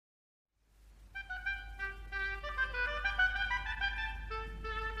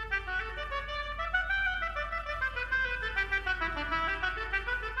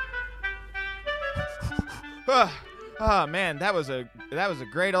Oh man, that was a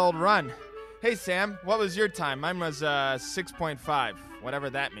great old run. Hey Sam, what was your time? Mine was 6.5, whatever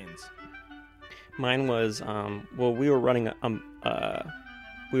that means. Mine was we were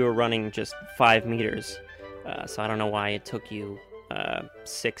running just 5 meters, so I don't know why it took you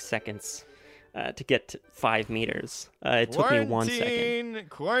 6 seconds to get to 5 meters. It took me 1 second.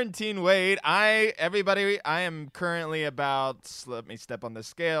 Quarantine weight. I am currently about, let me step on the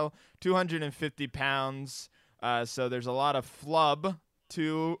scale, 250 pounds. So there's a lot of flub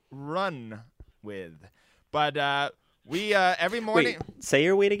to run with. But we every morning. Wait, say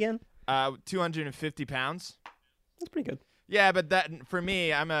your weight again. 250 pounds. That's pretty good. Yeah, but that for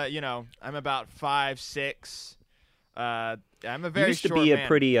me, I'm about 5'6". I'm a very you used short to be man. a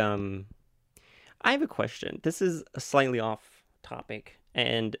pretty I have a question. This is a slightly off topic.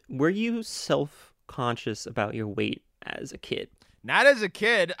 And were you self-conscious about your weight as a kid? Not as a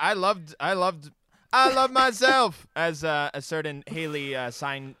kid. I loved myself, as a certain Haley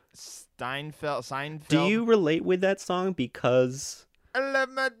Seinfeld. Do you relate with that song because I love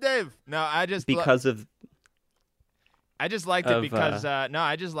my Dave. No, I just because of I just liked it because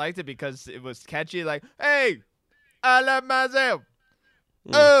I just liked it because it was catchy. Like, hey, I love myself.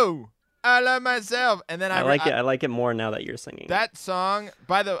 Oh, I love myself. And then I like it more now that you're singing that song.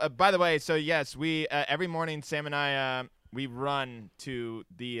 By the way, so yes, we every morning Sam and I we run to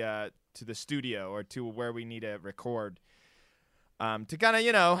the studio or to where we need to record to kind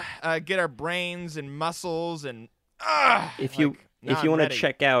of get our brains and muscles and if you want to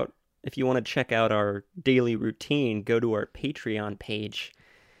check out our daily routine, go to our Patreon page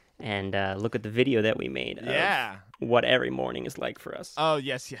and look at the video that we made of what every morning is like for us. Oh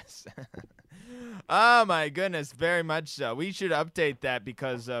yes Oh my goodness, very much so. We should update that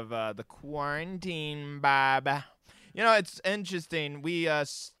because of the quarantine, Bob. It's interesting. We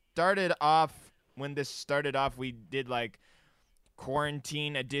started off, when this started off, we did like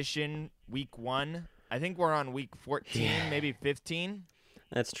quarantine edition week 1. I think we're on week 14, maybe 15.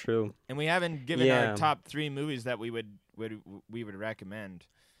 That's true. And we haven't given our top 3 movies that we would recommend.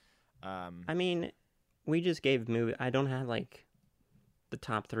 I mean, we just gave movie. I don't have like the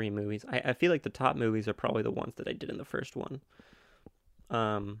top 3 movies. I feel like the top movies are probably the ones that I did in the first one.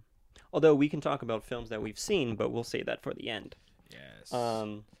 Although we can talk about films that we've seen, but we'll save that for the end. Yes.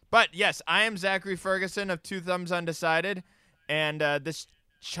 But yes, I am Zachary Ferguson of Two Thumbs Undecided, and this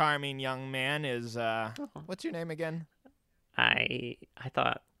charming young man is what's your name again? I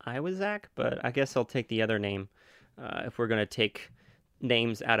thought I was Zach, but I guess I'll take the other name. If we're gonna take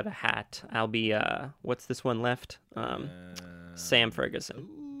names out of a hat, I'll be what's this one left? Sam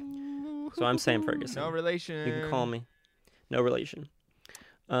Ferguson. So I'm Sam Ferguson. No relation. You can call me. No relation.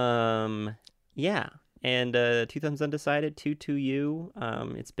 Yeah. And Two Thumbs Undecided, 2-2-U.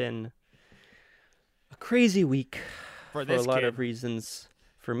 It's been a crazy week for a lot of reasons.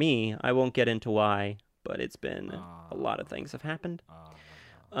 For me, I won't get into why, but it's been a lot of things have happened.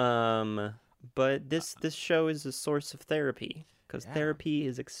 But this show is a source of therapy because therapy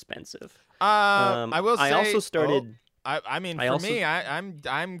is expensive. I will say. I also started.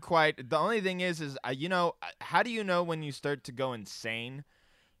 I'm quite. The only thing is how do you know when you start to go insane?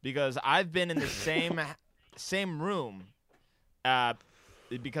 Because I've been in the same room.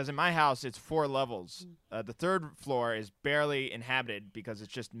 Because in my house it's 4 levels. The 3rd floor is barely inhabited because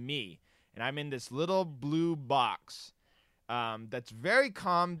it's just me, and I'm in this little blue box. That's very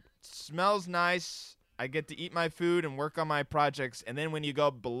calm, smells nice. I get to eat my food and work on my projects, and then when you go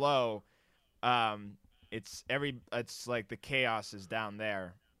below, it's like the chaos is down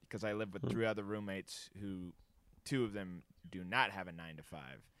there because I live with 3 other roommates who 2 of them do not have a 9 to 5,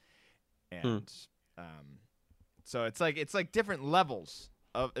 and so it's like different levels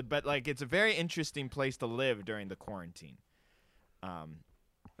of, but like it's a very interesting place to live during the quarantine.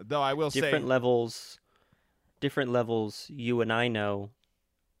 Though I will say different levels. You and I know.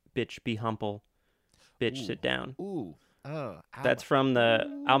 Bitch, be humble. Bitch, sit down. Ooh. Oh. That's from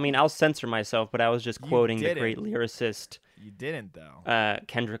the. I mean, I'll censor myself, but I was just quoting the great lyricist. You didn't though.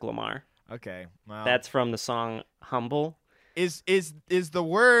 Kendrick Lamar. Okay. Well. That's from the song "Humble." Is the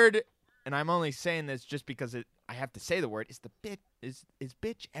word? And I'm only saying this just because I have to say the word. Is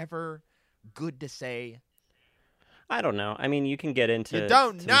bitch ever good to say? I don't know. I mean, you can get into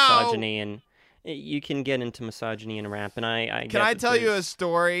misogyny and you can get into misogyny and rap, and I can I tell you a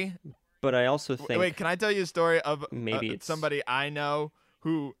story? But I also think wait, can I tell you a story of maybe somebody I know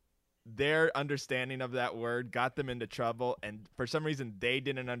who their understanding of that word got them into trouble, and for some reason they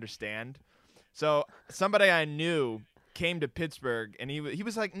didn't understand. So somebody I knew came to Pittsburgh, and he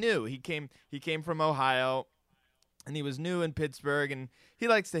was like new. He came from Ohio, and he was new in Pittsburgh, and he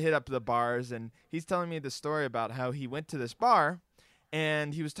likes to hit up the bars, and he's telling me the story about how he went to this bar,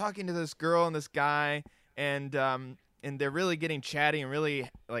 and he was talking to this girl and this guy, and they're really getting chatty and really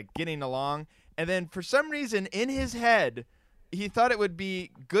like getting along, and then for some reason in his head, he thought it would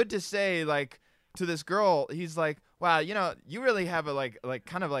be good to say like to this girl, he's like, wow, you really have a like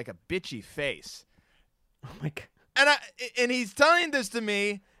kind of like a bitchy face. Oh my God. And he's telling this to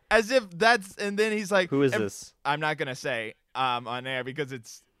me as if that's, and then he's like, who is this? I'm not gonna say on air because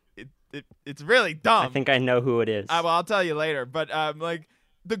it's really dumb. I think I know who it is. Well, I'll tell you later. But like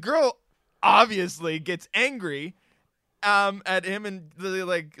the girl obviously gets angry at him, and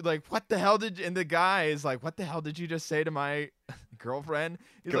like what the hell and the guy is like, what the hell did you just say to my girlfriend?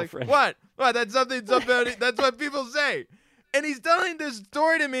 He's like, what? That's something that's what people say. And he's telling this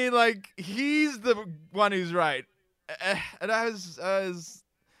story to me like he's the one who's right. And I was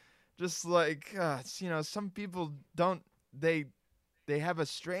just like, some people don't, they have a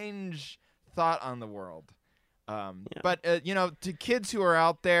strange thought on the world. But, to kids who are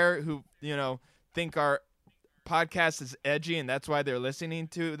out there who, think our podcast is edgy and that's why they're listening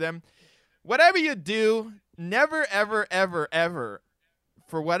to them, whatever you do, never, ever, ever, ever,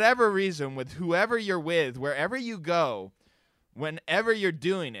 for whatever reason, with whoever you're with, wherever you go, whenever you're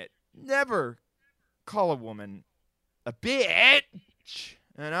doing it, never call a woman a bitch.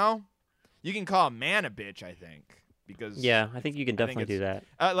 You can call a man a bitch, I think, because I think you can definitely do that.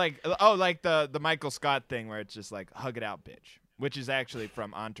 Like the Michael Scott thing where it's just like hug it out, bitch, which is actually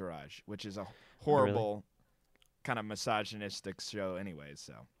from Entourage, which is a horrible kind of misogynistic show, anyways.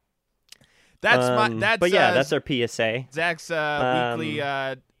 So that's that's our PSA. Zach's weekly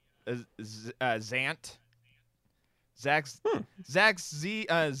Zant. Zach's Zekely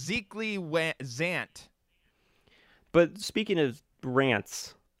Zant. But speaking of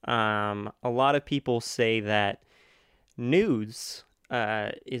rants, a lot of people say that news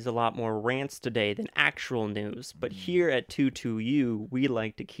is a lot more rants today than actual news. But here at 22U, we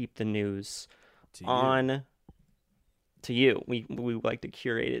like to keep the news to you. We like to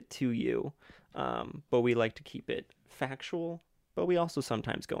curate it to you, but we like to keep it factual. But we also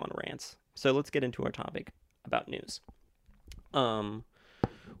sometimes go on rants. So let's get into our topic about news.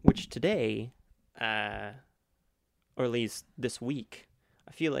 Which today, or at least this week,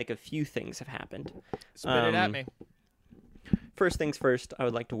 I feel like a few things have happened. Spit it at me. First things first, I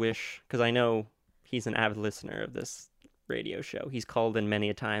would like to wish, because I know he's an avid listener of this radio show. He's called in many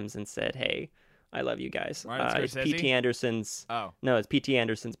a times and said, "Hey, I love you guys." It's P.T. Anderson's. Oh no, it's P.T.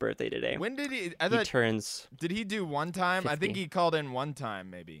 Anderson's birthday today. When did he? He turns. Did he do one time? 50. I think he called in one time,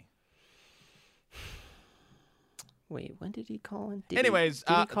 maybe. Wait, when did he call in? Did he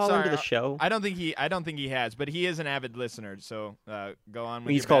call into the show? I don't think he has, but he is an avid listener. So go on.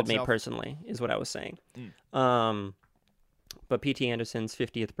 With He's your called bad me self. personally, is what I was saying. But P.T. Anderson's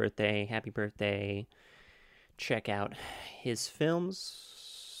 50th birthday, happy birthday! Check out his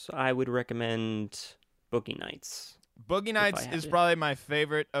films. I would recommend Boogie Nights. Boogie Nights is probably my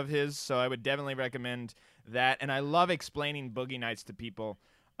favorite of his, so I would definitely recommend that. And I love explaining Boogie Nights to people.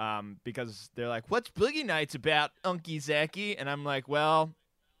 Because they're like, what's Boogie Nights about, Unky Zachy? And I'm like, well,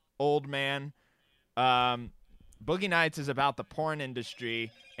 old man, Boogie Nights is about the porn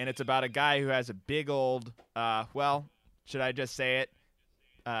industry, and it's about a guy who has a big old, should I just say it?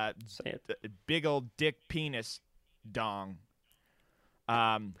 Say it. Big old dick penis dong.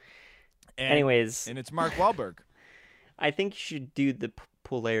 Anyways. And it's Mark Wahlberg. I think you should do the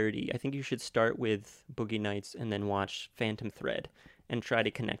polarity. I think you should start with Boogie Nights and then watch Phantom Thread. And try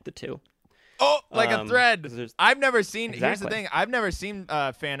to connect the two. Oh, like a thread. I've never seen. Exactly. Here's the thing. I've never seen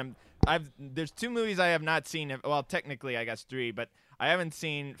Phantom. There's two movies I have not seen. Well, technically, I guess three, but I haven't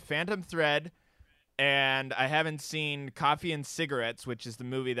seen Phantom Thread, and I haven't seen Coffee and Cigarettes, which is the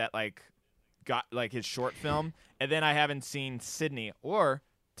movie that like got like his short film, and then I haven't seen Sydney or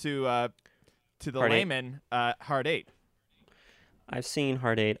to the layman Hard 8. I've seen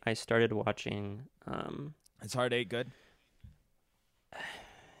Hard 8. I started watching. Is Hard 8 good?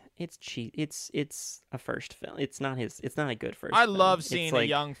 It's cheap. It's a first film. It's not a good first. I film. love seeing a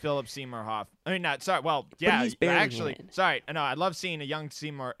young Philip Seymour Hoffman. I mean, not sorry. Well, yeah, but he's barely actually, in it. sorry. No, I love seeing a young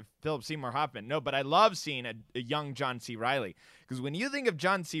Philip Seymour Hoffman. No, but I love seeing a young John C. Reilly, because when you think of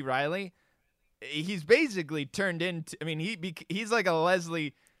John C. Reilly, he's basically turned into. I mean, he's like a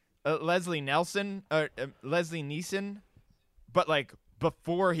Leslie Nelson or Leslie Neeson, but like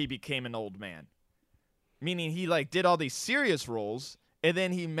before he became an old man. Meaning he like did all these serious roles. And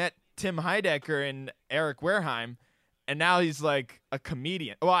then he met Tim Heidecker and Eric Wareheim, and now he's like a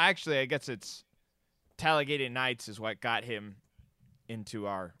comedian. Well, actually, I guess it's Talladega Nights is what got him into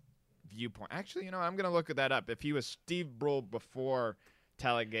our viewpoint. Actually, I'm gonna look that up. If he was Steve Brule before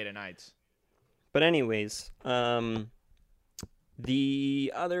Talladega Nights. But anyways, the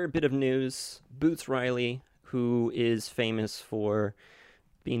other bit of news: Boots Riley, who is famous for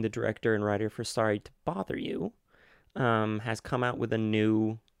being the director and writer for Sorry to Bother You, has come out with a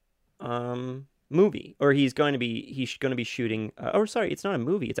new movie, or he's going to be shooting. Sorry, it's not a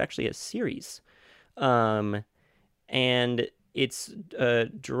movie; it's actually a series. And it's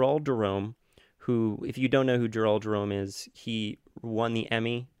Gerald Jerome, who, if you don't know who Gerald Jerome is, he won the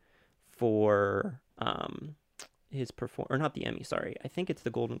Emmy for his or not the Emmy, sorry. I think it's the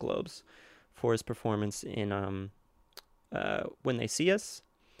Golden Globes for his performance in When They See Us.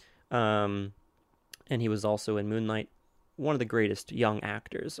 And he was also in Moonlight, one of the greatest young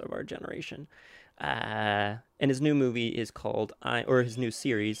actors of our generation. And his new movie is called his new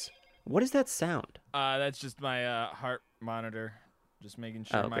series. What is that sound? That's just my heart monitor. Just making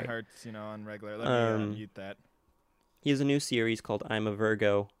sure my heart's, on regular. Let me mute that. He has a new series called I'm a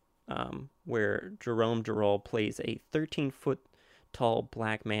Virgo, where Jerome Durrell plays a 13-foot tall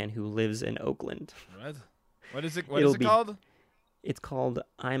black man who lives in Oakland. What? What is it? What is it called? It's called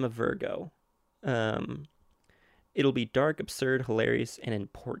I'm a Virgo. It'll be dark, absurd, hilarious, and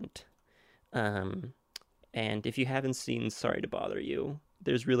important. And if you haven't seen Sorry to Bother You,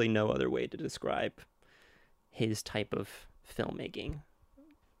 there's really no other way to describe his type of filmmaking.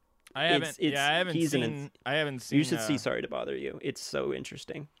 I haven't seen. You should see Sorry to Bother You. It's so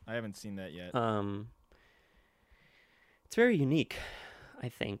interesting. I haven't seen that yet. It's very unique, I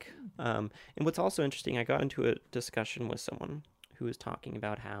think. And what's also interesting, I got into a discussion with someone who was talking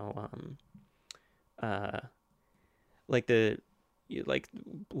about how,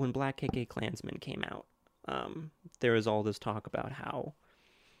 when Black KK Klansman came out, there was all this talk about how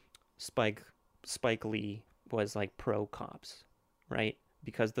Spike Lee was like pro cops, right?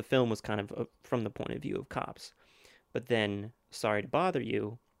 Because the film was kind of from the point of view of cops. But then Sorry to Bother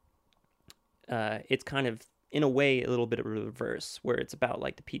You, it's kind of, in a way, a little bit of a reverse, where it's about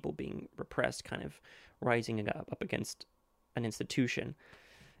like the people being repressed, kind of rising up against an institution.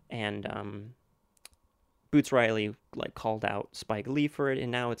 And Boots Riley like called out Spike Lee for it,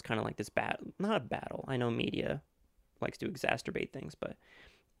 and now it's kind of like this not a battle. I know media likes to exacerbate things, but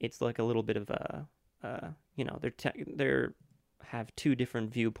it's like a little bit of a, they're have two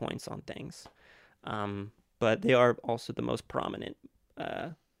different viewpoints on things, but they are also the most prominent,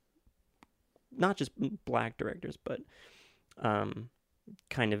 not just black directors, but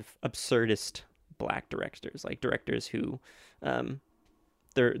kind of absurdist black directors, like directors who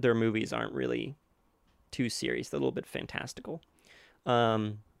their movies aren't really too serious, they're a little bit fantastical.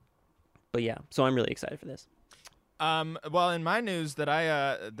 But yeah, so I'm really excited for this. Well, in my news that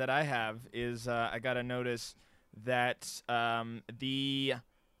I have is I got a notice that the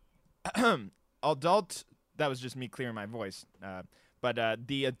adult, that was just me clearing my voice, but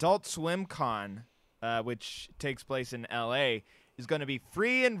the Adult Swim Con, which takes place in LA, is going to be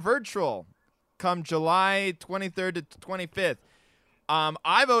free and virtual come July 23rd to 25th.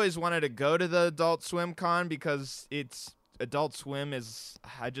 I've always wanted to go to the Adult Swim Con because Adult Swim is,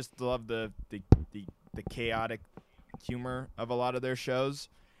 I just love the chaotic humor of a lot of their shows,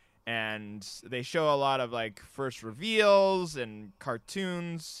 and they show a lot of like first reveals and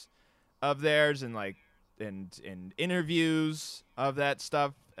cartoons of theirs and like and interviews of that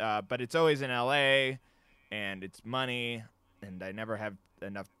stuff, but it's always in LA and it's money, and I never have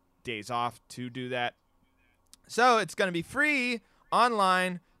enough days off to do that. So it's going to be free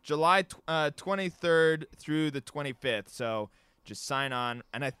online July 23rd through the 25th. So just sign on.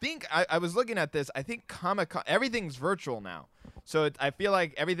 And I think I was looking at this. I think Comic-Con, everything's virtual now. So I feel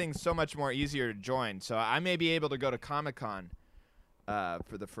like everything's so much more easier to join. So I may be able to go to Comic-Con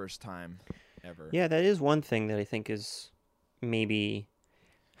for the first time ever. Yeah, that is one thing that I think is maybe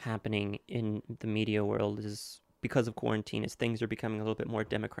happening in the media world, is because of quarantine, is things are becoming a little bit more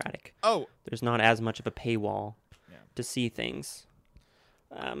democratic. Oh. There's not as much of a paywall to see things.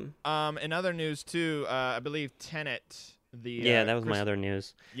 In other news too, I believe Tenet. That was my other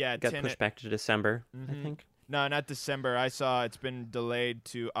news. Yeah, it got pushed back to December, mm-hmm. I think. No, not December. I saw it's been delayed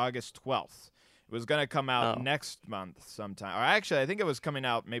to August 12th. It was gonna come out next month sometime. Or actually, I think it was coming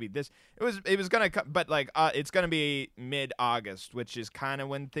out maybe this. It was gonna come, but like it's gonna be mid-August, which is kind of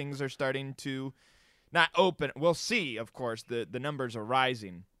when things are starting to not open. We'll see. Of course, the numbers are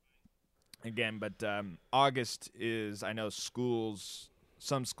rising again, but August is. I know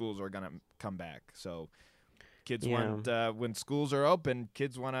some schools are gonna come back, so. Kids want, when schools are open,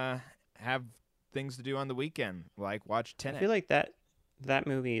 kids want to have things to do on the weekend, like watch Tenet. I feel like that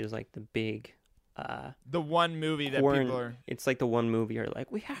movie is like the big The one movie that porn. people are It's like the one movie are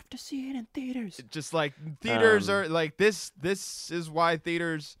like, we have to see it in theaters. just like theaters are like this. This is why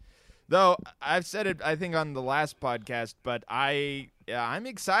theaters. Though I've said it, I think on the last podcast, but I'm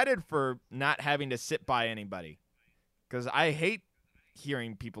excited for not having to sit by anybody because I hate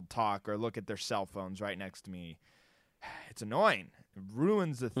hearing people talk or look at their cell phones right next to me. It's annoying. It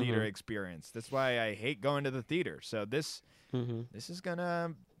ruins the theater experience. That's why I hate going to the theater. So this is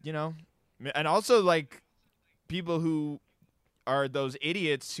gonna, and also like people who are those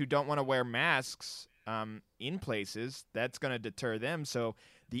idiots who don't want to wear masks in places. That's gonna deter them. So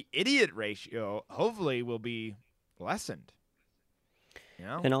the idiot ratio hopefully will be lessened.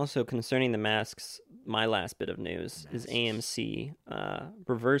 And also concerning the masks, my last bit of news is AMC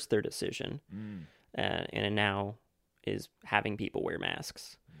reversed their decision and now is having people wear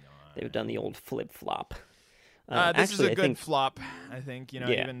masks. Nice. They've done the old flip-flop. This is a good flop, I think,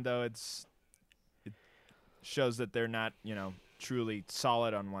 even though it shows that they're not, truly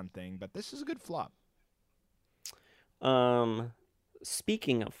solid on one thing, but this is a good flop.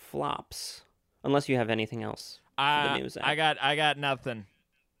 Speaking of flops, unless you have anything else for the news. I got nothing.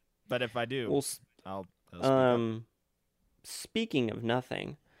 But if I do, I'll speak up. Speaking of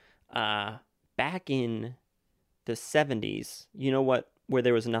nothing, back in the 70s, you know what? Where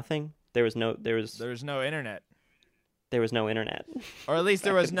there was nothing, there was no internet. There was no internet, or at least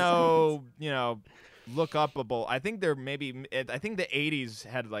there was no, look upable. I think the 80s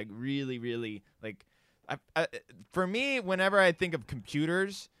had like really, really like. For me, whenever I think of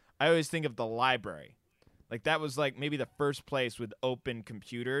computers, I always think of the library. Like that was like maybe the first place with open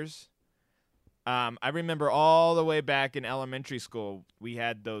computers. I remember all the way back in elementary school, we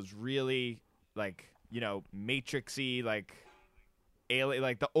had those really like, matrixy, like alien,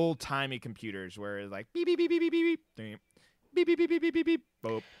 like the old timey computers where it's like beep beep beep beep beep beep beep beep beep beep beep beep beep beep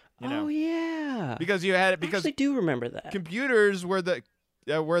boop. Oh yeah. Because you had it. Because I actually do remember that. Computers were the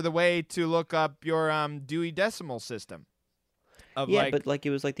way to look up your Dewey Decimal System. But like it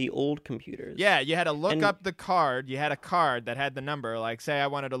was like the old computers. Yeah, you had to look up the card. You had a card that had the number. Like, say I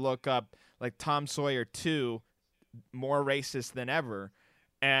wanted to look up like Tom Sawyer 2, more racist than ever,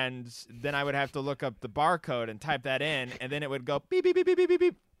 and then I would have to look up the barcode and type that in, and then it would go beep beep beep beep beep beep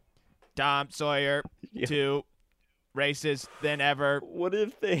beep. Tom Sawyer 2, racist than ever. What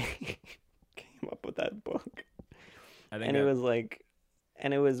if they came up with that book? It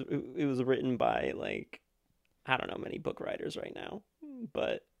was written by like, I don't know many book writers right now,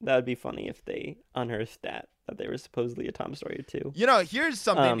 but that would be funny if they unearthed that they were supposedly a Tom Sawyer 2. Here's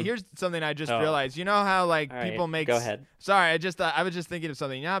something I just realized. You know how like people make. Go ahead. Sorry, I was just thinking of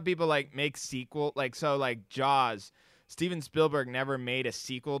something. You know how people like make sequel, like Jaws. Steven Spielberg never made a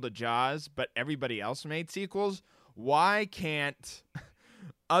sequel to Jaws, but everybody else made sequels. Why can't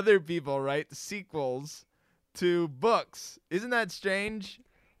other people write sequels to books? Isn't that strange?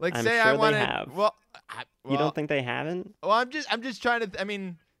 Like, I'm say sure I wanted. They have. Well, you don't think they haven't? Well, I'm just trying to. I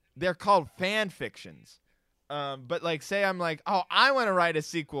mean, they're called fan fictions. But like, say I'm like, oh, I want to write a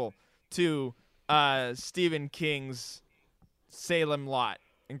sequel to Stephen King's Salem Lot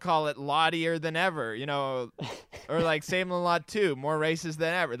and call it Lottier Than Ever, or like Salem Lot 2, more racist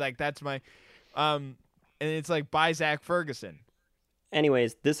than ever. Like that's my, and it's like by Zach Ferguson.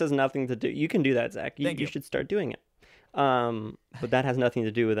 Anyways, this has nothing to do. You can do that, Zach. You should start doing it. But that has nothing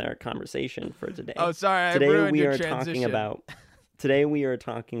to do with our conversation for today. Oh, sorry. Today we are talking about.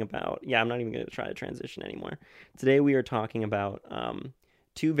 Yeah, I'm not even going to try to transition anymore. Today we are talking about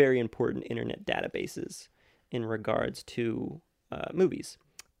two very important internet databases in regards to movies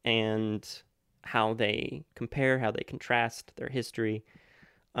and how they compare, how they contrast their history.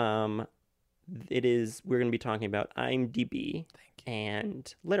 We're going to be talking about IMDB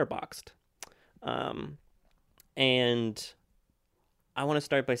and Letterboxd. And I want to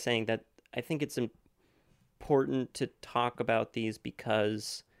start by saying that I think it's important to talk about these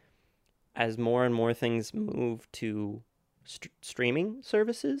because as more and more things move to streaming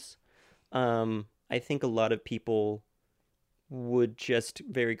services, I think a lot of people would just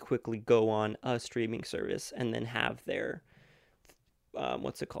very quickly go on a streaming service and then have their,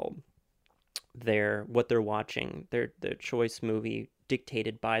 what they're watching, their choice movie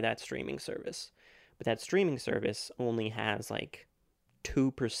dictated by that streaming service. But that streaming service only has like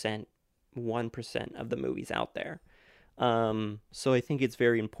 2%, 1% of the movies out there. So I think it's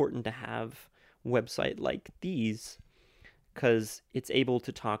very important to have a website like these because it's able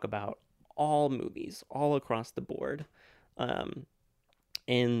to talk about all movies all across the board.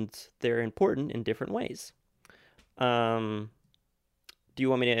 And they're important in different ways. Do you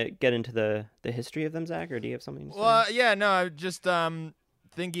want me to get into the history of them, Zach, or do you have something to say? Well, yeah, no, just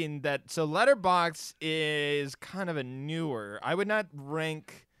thinking that so Letterboxd is kind of a newer. I would not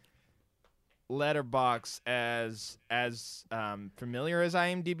rank Letterboxd as familiar as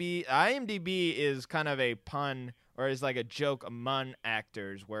IMDb. IMDb is kind of a pun or is like a joke among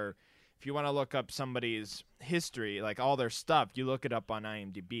actors where if you want to look up somebody's history, like all their stuff, you look it up on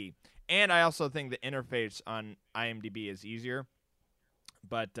IMDb. And I also think the interface on IMDb is easier.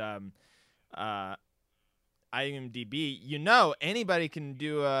 But IMDb, anybody can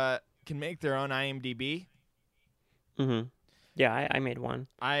make their own IMDb. Mm-hmm. Yeah, I made one.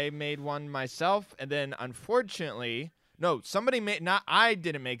 I made one myself, and then unfortunately, no, somebody made. Not I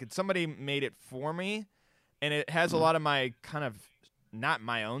didn't make it. Somebody made it for me, and it has a lot of my kind of not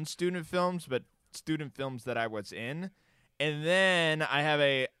my own student films, but student films that I was in. And then I have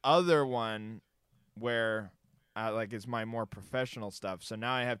a other one where it's my more professional stuff. So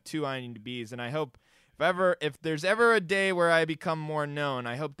now I have two IMDb's, and I hope if there's ever a day where I become more known,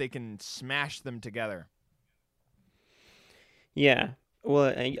 I hope they can smash them together. Yeah. Well,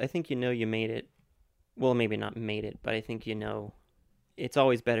 I think you made it. Well, maybe not made it, but I think it's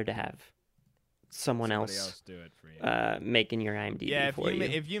always better to have somebody else do it for you. Making your IMDb for you.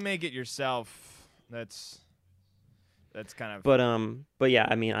 If you make it yourself, that's kind of. But yeah,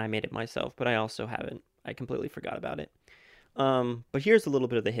 I mean, I made it myself, but I also haven't. I completely forgot about it. But here's a little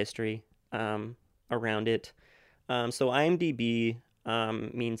bit of the history around it. So IMDb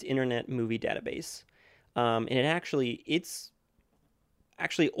means Internet Movie Database, and it's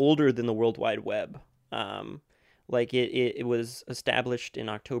actually older than the World Wide Web. It was established in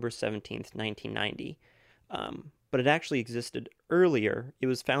October 17th, 1990. But it actually existed earlier. It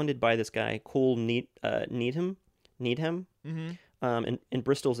was founded by this guy, Cole Needham, in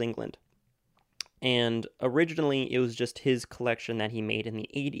Bristol's England. And originally, it was just his collection that he made in the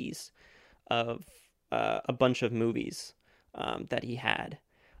 80s of a bunch of movies that he had.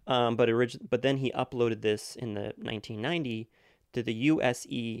 But then he uploaded this in the 1990 to the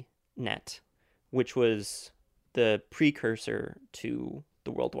USE Net, which was the precursor to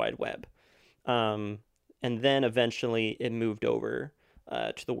the World Wide Web. And then eventually it moved over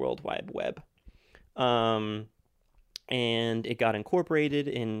to the World Wide Web. And it got incorporated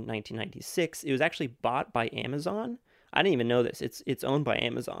in 1996. It was actually bought by Amazon. I didn't even know this. It's owned by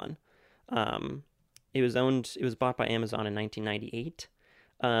Amazon. It was bought by Amazon in 1998.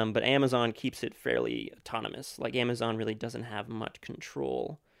 But Amazon keeps it fairly autonomous. Like Amazon really doesn't have much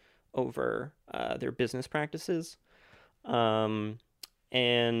control over their business practices. And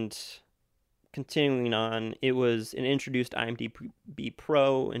continuing on, it introduced IMDb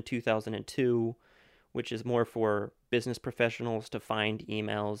Pro in 2002, which is more for business professionals to find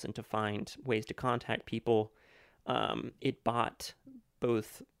emails and to find ways to contact people. It bought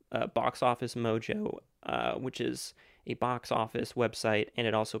both Box Office Mojo, which is a box office website, and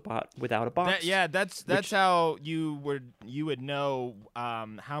it also bought Without a Box. That's how you would know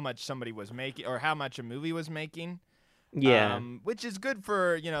how much somebody was making or how much a movie was making. Yeah, which is good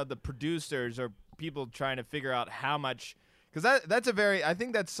for the producers or people trying to figure out how much, because I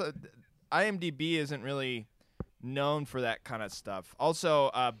think that's IMDb isn't really known for that kind of stuff. Also,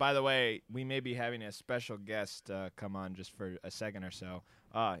 by the way, we may be having a special guest come on just for a second or so.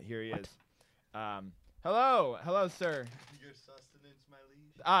 Here he is. Hello, sir. Your sustenance, my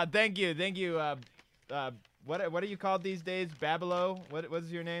liege. Thank you. What are you called these days? Babilo? What's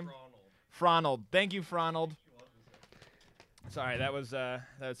your name? Fronald. Thank you, Fronald. Sorry, that's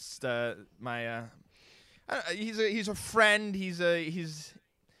my. He's a friend. He's an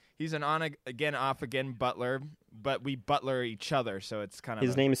on again, off again butler, but we butler each other, so it's kind of.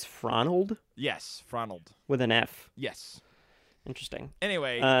 His name is Fronald? Yes, Fronald. With an F. Yes. Interesting.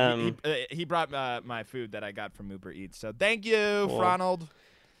 Anyway, he brought my food that I got from Uber Eats, so thank you, cool. Fronald.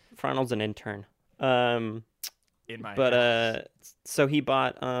 Fronald's an intern. In my house. So they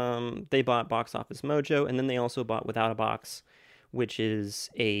bought Box Office Mojo, and then they also bought Without a Box, which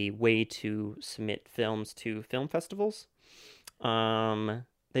is a way to submit films to film festivals.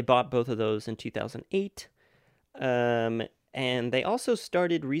 They bought both of those in 2008. And they also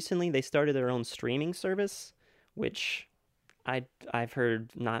started their own streaming service, which I've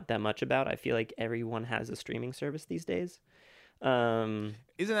heard not that much about. I feel like everyone has a streaming service these days. Isn't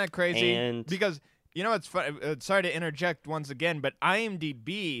that crazy? Because, it's fun. Sorry to interject once again, but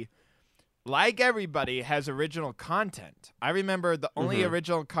IMDb, like everybody, has original content. I remember the only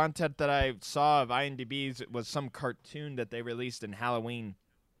original content that I saw of IMDb's was some cartoon that they released in Halloween.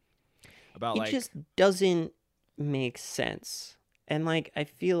 It just doesn't make sense. And like I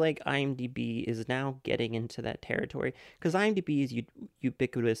feel like IMDb is now getting into that territory because IMDb is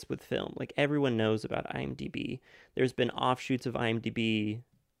ubiquitous with film. Like everyone knows about IMDb. There's been offshoots of IMDb.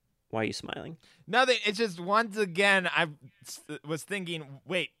 Why are you smiling? Nothing. It's just once again I was thinking,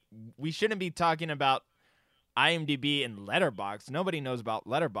 wait, we shouldn't be talking about IMDb and Letterboxd. Nobody knows about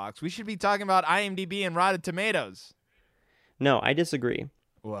Letterboxd. We should be talking about IMDb and Rotten Tomatoes. No, I disagree.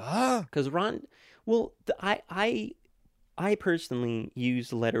 What? Because I personally use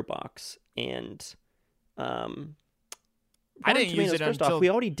Letterboxd and I didn't Rotten use Tomatoes. it First until off, we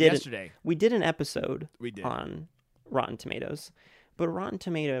already did yesterday. We did an episode We did. on Rotten Tomatoes, but Rotten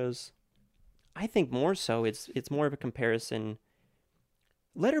Tomatoes, I think more so. It's more of a comparison.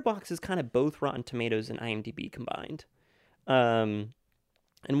 Letterboxd is kind of both Rotten Tomatoes and IMDb combined, and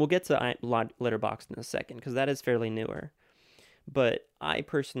we'll get to Letterboxd in a second because that is fairly newer. But I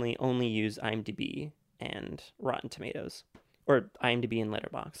personally only use IMDb and Rotten Tomatoes, or IMDb and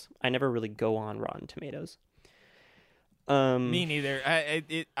Letterboxd. I never really go on Rotten Tomatoes. Me neither.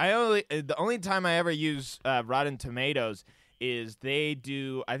 The only time I ever use Rotten Tomatoes is they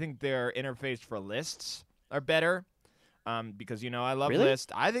do. I think their interface for lists are better, because I love Really?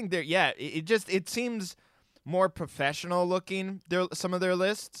 lists. I think it seems more professional looking. Some of their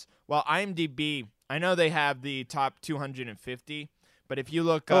lists. While IMDb, I know they have the top 250, but if you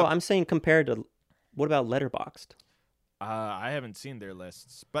look up, I'm saying compared to, what about Letterboxd? I haven't seen their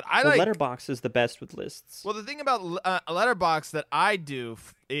lists, but Letterboxd is the best with lists. Well, the thing about Letterboxd that I do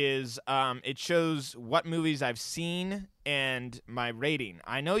is it shows what movies I've seen and my rating.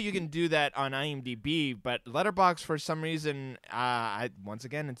 I know you can do that on IMDb, but Letterboxd for some reason, once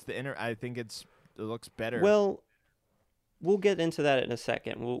again, it's I think it looks better. Well, we'll get into that in a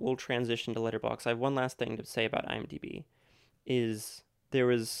second. We'll transition to Letterboxd. I have one last thing to say about IMDb. Is there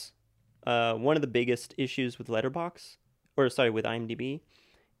was one of the biggest issues with with IMDb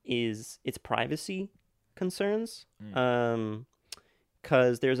is its privacy concerns.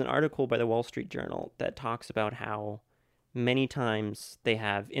 Because there's an article by the Wall Street Journal that talks about how many times they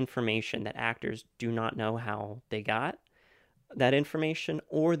have information that actors do not know how they got that information,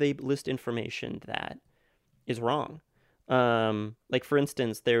 or they list information that is wrong. Like for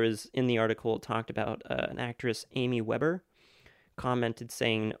instance, there is in the article it talked about an actress, Amy Weber, commented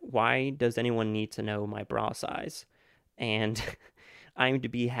saying, "Why does anyone need to know my bra size?" And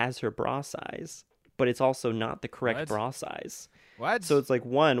IMDb has her bra size, but it's also not the correct bra size. What? So it's like,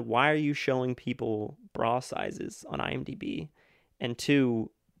 one, why are you showing people bra sizes on IMDb? And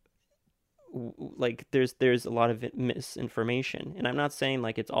two, like there's a lot of misinformation. And I'm not saying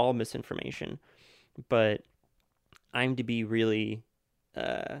like it's all misinformation, but IMDb really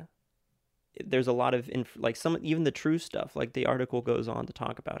there's a lot of like some, even the true stuff. Like the article goes on to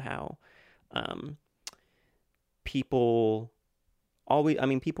talk about how people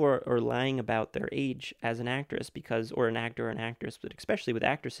are lying about their age as an actress or an actor or an actress, but especially with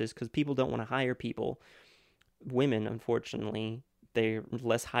actresses, because people don't want to hire women, unfortunately. They're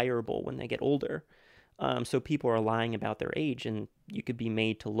less hireable when they get older. So people are lying about their age, and you could be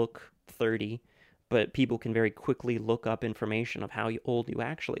made to look 30, but people can very quickly look up information of how old you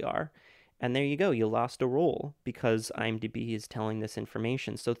actually are. And there you go, you lost a role because IMDb is telling this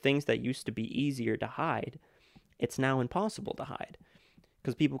information. So things that used to be easier to hide, it's now impossible to hide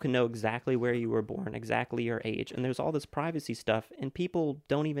because people can know exactly where you were born, exactly your age, and there's all this privacy stuff, and people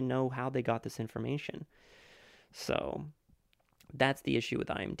don't even know how they got this information. So that's the issue with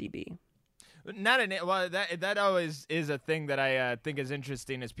IMDb. That always is a thing that I think is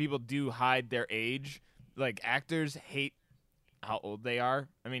interesting, is people do hide their age. Like actors hate how old they are.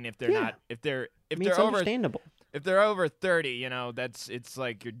 I mean, if they're not, if they're it's over, understandable. If they're over 30, it's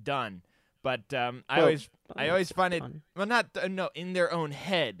like you're done. But I always find it, well, in their own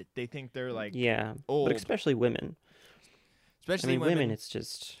head they think they're like old. But especially women. Especially women, it's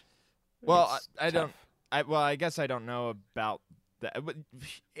just. Well, it's I guess I don't know about that. But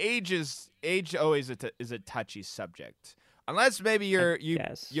age always is a touchy subject, unless maybe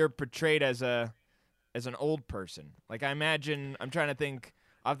you're portrayed as an old person. Like I imagine, I'm trying to think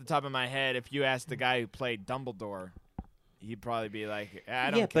off the top of my head, if you asked the guy who played Dumbledore, he'd probably be like, I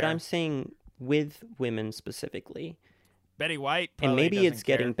don't care. But I'm saying with women specifically. Betty White and maybe it's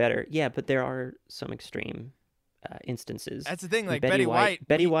care. Getting better. Yeah, but there are some extreme instances. That's the thing. Like Betty White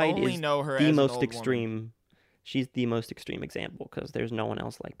is know her the as most an old extreme. Woman. She's the most extreme example because there's no one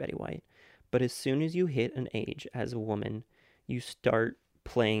else like Betty White. But as soon as you hit an age as a woman, you start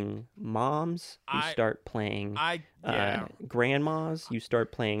playing moms. You start playing grandmas. You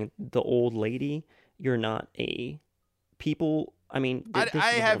start playing the old lady. You're not a... People I mean, I this is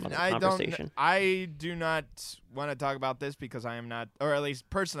a whole other conversation. I do not want to talk about this because I am not, or at least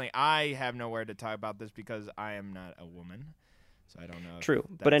personally, I have nowhere to talk about this because I am not a woman. So I don't know. True.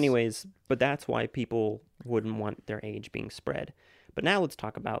 But anyways, that's why people wouldn't want their age being spread. But now let's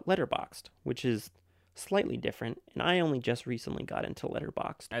talk about Letterboxd, which is slightly different. And I only just recently got into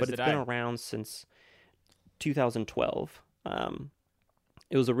Letterboxd, but it's been around since 2012.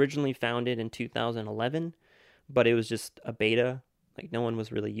 It was originally founded in 2011, but it was just a beta. Like, no one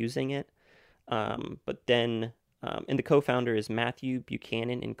was really using it. But then, and the co-founder is Matthew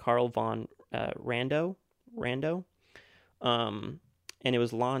Buchanan and Carl von Rando. And it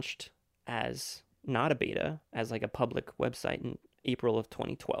was launched as not a beta, as like a public website in April of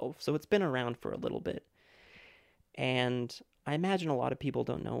 2012. So it's been around for a little bit. And I imagine a lot of people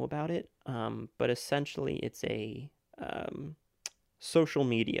don't know about it, but essentially it's a social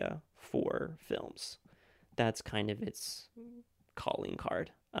media for films. That's kind of its calling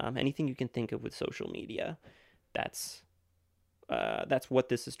card. Anything you can think of with social media, that's what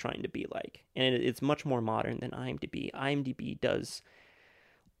this is trying to be like. And it's much more modern than IMDb. IMDb does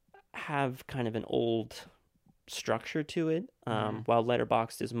have kind of an old structure to it, while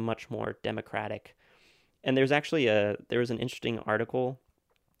Letterboxd is much more democratic. And there's actually there was an interesting article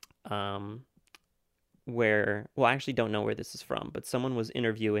where, well, I actually don't know where this is from, but someone was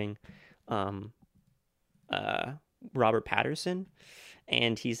interviewing Robert Patterson,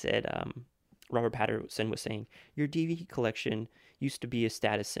 and he said, Robert Patterson was saying, your DVD collection used to be a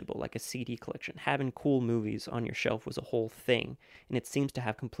status symbol, like a CD collection. Having cool movies on your shelf was a whole thing, and it seems to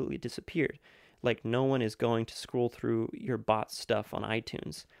have completely disappeared. Like, no one is going to scroll through your bought stuff on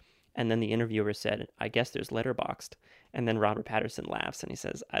iTunes. And then the interviewer said, I guess there's Letterboxd. And then Robert Patterson laughs and he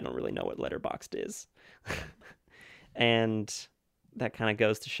says, I don't really know what Letterboxd is. And that kind of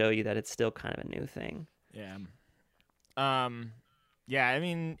goes to show you that it's still kind of a new thing. Yeah. Yeah, I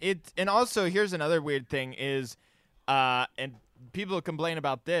mean, and also here's another weird thing is, and people complain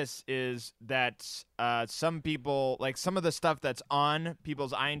about this, is that some people, like some of the stuff that's on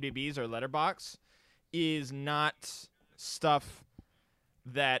people's IMDb's or Letterboxd is not stuff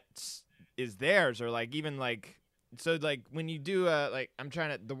that is theirs, or like even like, so like when you do like,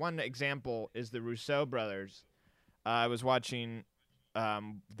 the one example is the Rousseau brothers. I was watching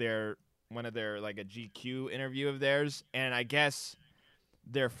one of their like a GQ interview of theirs, and I guess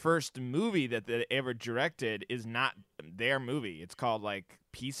their first movie that they ever directed is not their movie. It's called like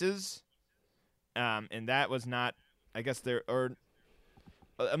Pieces, and that was not, I guess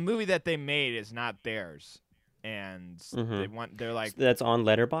a movie that they made is not theirs. And they're like, so that's on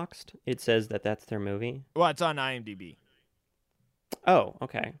Letterboxd. It says that that's their movie. Well, it's on IMDb. Oh,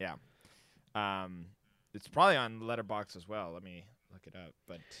 okay. Yeah. It's probably on Letterboxd as well. Let me look it up.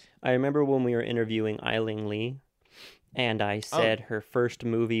 But I remember when we were interviewing Eileen Lee, and I said her first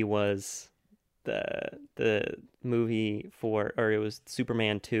movie was the movie or it was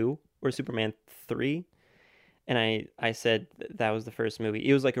Superman 2 or Superman 3. And I said that was the first movie.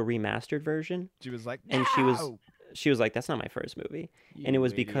 It was like a remastered version. She was like, no! And she was like, that's not my first movie. And it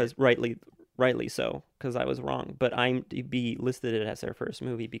was because rightly so, because I was wrong. But IMDb listed it as their first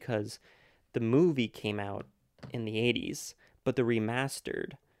movie because the movie came out in the 80s, but the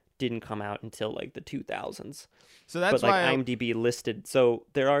remastered didn't come out until like the 2000s. So that's why IMDb listed. So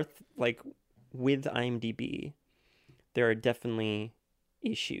there are like with IMDb, there are definitely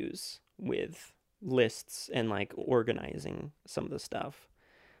issues with lists and like organizing some of the stuff.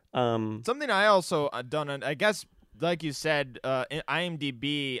 Something I also don't, I guess, like you said,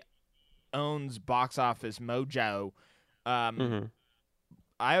 IMDb owns Box Office Mojo. I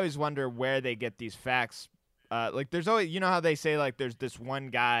always wonder where they get these facts. Like there's always, you know how they say like there's this one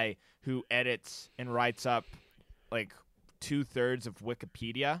guy who edits and writes up like 2/3 of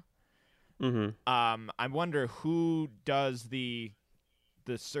Wikipedia. I wonder who does the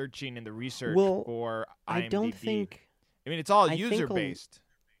searching and the research for IMDb. I don't think. I mean, it's all user based.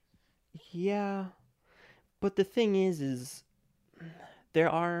 Yeah, but the thing is there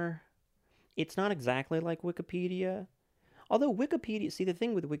are. It's not exactly like Wikipedia. Although Wikipedia, see, the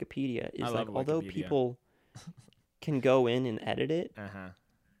thing with Wikipedia is like, although people can go in and edit it,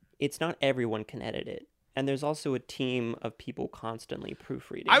 it's not everyone can edit it. And there's also a team of people constantly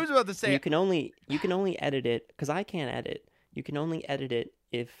proofreading. I was about to say you can only edit it because I can't edit. You can only edit it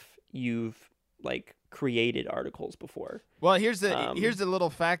if you've like created articles before. Well, here's the little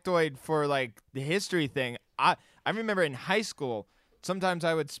factoid for like the history thing. I remember in high school, sometimes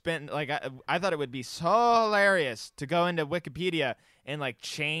I would spend like I thought it would be so hilarious to go into Wikipedia and like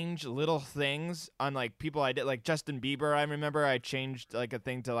change little things on like people I did, like Justin Bieber. I remember I changed like a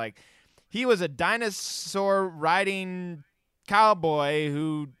thing to like he was a dinosaur riding cowboy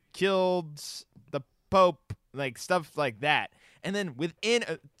who killed the Pope, like stuff like that. And then within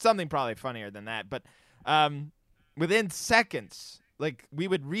something probably funnier than that, but within seconds, like we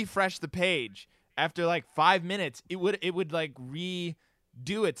would refresh the page after like 5 minutes, it would like redo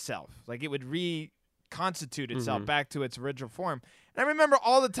itself, like it would reconstitute itself back to its original form. And I remember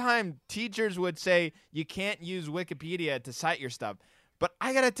all the time teachers would say you can't use Wikipedia to cite your stuff. But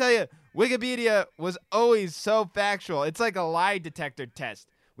I got to tell you, Wikipedia was always so factual. It's like a lie detector test.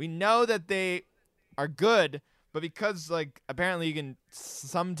 We know that they are good, but because like apparently you can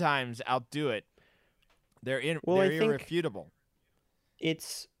sometimes outdo it, they're irrefutable.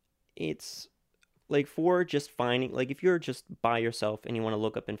 It's like for just finding, like if you're just by yourself and you want to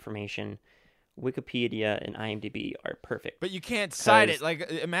look up information, Wikipedia and IMDb are perfect. But you can't cite it.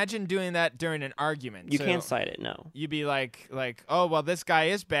 Like, imagine doing that during an argument. You can't cite it, no. You'd be like, oh, well, this guy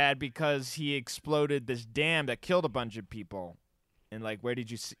is bad because he exploded this dam that killed a bunch of people. And, like, where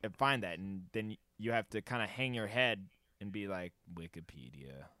did you find that? And then you have to kind of hang your head and be like,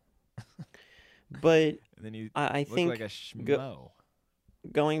 Wikipedia. But and then you I look think like a schmo.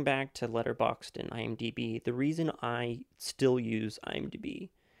 Going back to Letterboxd and IMDb, the reason I still use IMDb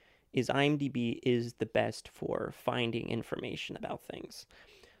is the best for finding information about things.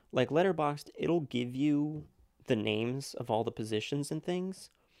 Like Letterboxd, it'll give you the names of all the positions and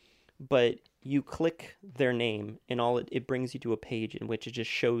things, but you click their name and it brings you to a page in which it just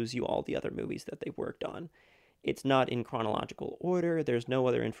shows you all the other movies that they worked on. It's not in chronological order. There's no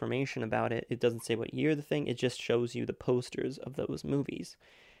other information about it. It doesn't say what year the thing. It just shows you the posters of those movies.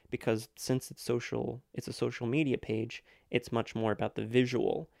 Because since it's a social media page, it's much more about the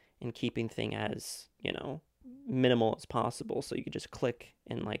visual and keeping thing as, minimal as possible. So you can just click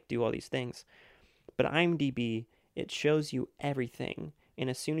and like do all these things. But IMDb, it shows you everything. And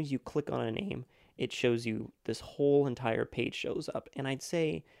as soon as you click on a name, it shows you this whole entire page shows up. And I'd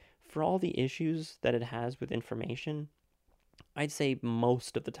say for all the issues that it has with information, I'd say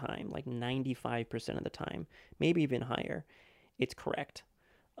most of the time, like 95% of the time, maybe even higher, it's correct.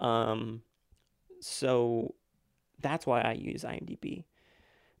 So that's why I use IMDb.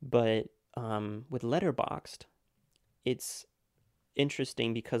 But with Letterboxd, it's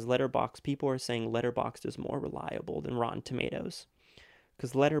interesting because people are saying Letterboxd is more reliable than Rotten Tomatoes.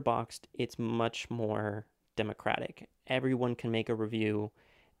 Because Letterboxd, it's much more democratic. Everyone can make a review.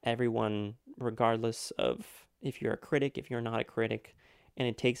 Everyone, regardless of if you're a critic, if you're not a critic, and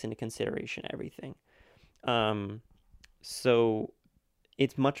it takes into consideration everything. So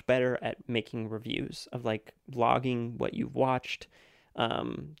it's much better at making reviews of like vlogging what you've watched,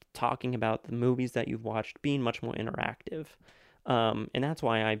 talking about the movies that you've watched, being much more interactive. And that's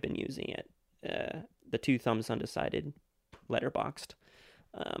why I've been using it. The 2 thumbs undecided Letterboxd.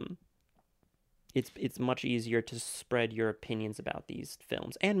 It's much easier to spread your opinions about these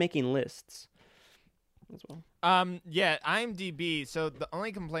films and making lists as well. Yeah, IMDb. So the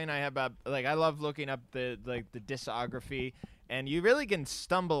only complaint I have about, like, I love looking up the discography, and you really can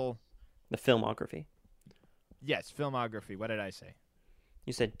stumble. The filmography. Yes, filmography. What did I say?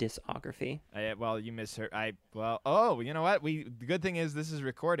 You said discography. Well, you misheard. You know what? The good thing is this is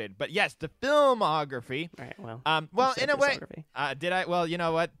recorded. But yes, the filmography. All right. Well. Well, in a way. Did I? Well, you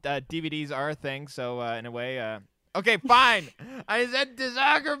know what? DVDs are a thing. So in a way. Okay, fine. I said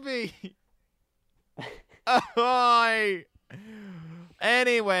discography.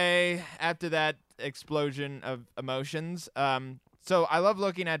 Anyway, after that explosion of emotions, so I love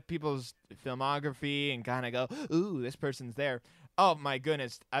looking at people's filmography and kind of go, ooh, this person's there. Oh, my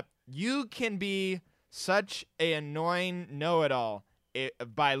goodness. You can be such an annoying know-it-all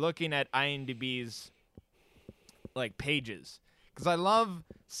by looking at IMDb's, like, pages. Because I love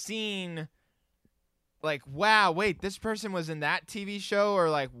seeing, like, wow, wait, this person was in that TV show? Or,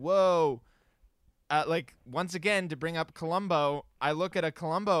 like, whoa. Like, once again, to bring up Columbo, I look at a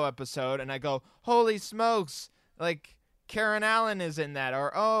Columbo episode and I go, holy smokes, like, Karen Allen is in that.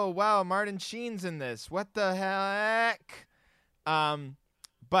 Or, oh, wow, Martin Sheen's in this. What the heck?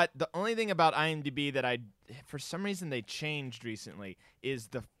 But the only thing about IMDb that for some reason they changed recently is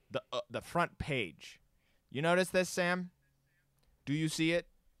the front page. You notice this, Sam? Do you see it?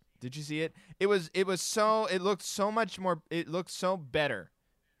 Did you see it? It looked so better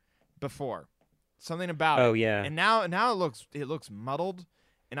before. Something about it. Oh yeah. And now it looks muddled,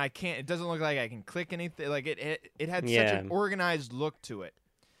 and it doesn't look like I can click anything. Like it had such an organized look to it.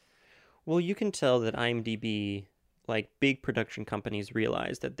 Well, you can tell that IMDb, like big production companies,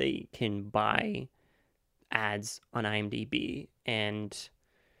 realize that they can buy ads on IMDb, and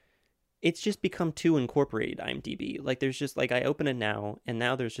it's just become too incorporated. IMDb, like there's just like I open it now, and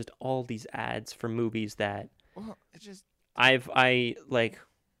now there's just all these ads for movies that I like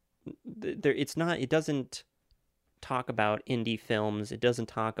there. It's not. It doesn't talk about indie films. It doesn't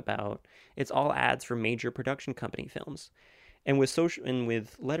talk about. It's all ads for major production company films. And with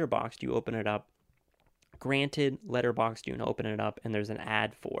Letterboxd, you open it up. Granted, Letterboxd, you can open it up, and there's an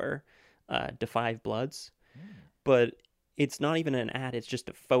ad for Da 5 Bloods, but it's not even an ad. It's just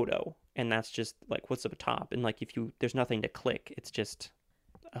a photo, and that's just like what's up top. And like there's nothing to click. It's just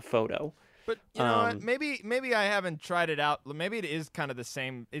a photo. But you know what? Maybe I haven't tried it out. Maybe it is kind of the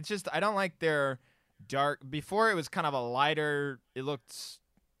same. It's just I don't like their dark. Before it was kind of a lighter. It looked,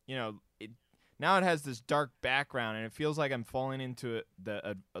 now it has this dark background, and it feels like I'm falling into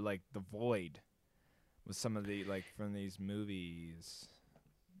the void with some of the from these movies.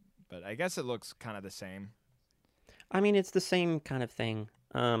 But I guess it looks kind of the same. I mean, it's the same kind of thing.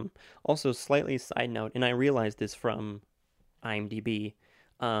 Also, slightly side note, and I realized this from IMDb.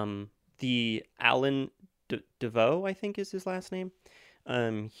 The Alan DeVoe, I think is his last name.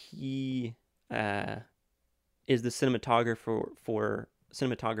 He is the cinematographer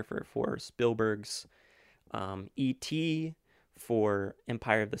for Spielberg's E.T., for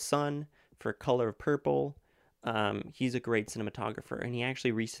Empire of the Sun, for Color of Purple. He's a great cinematographer, and he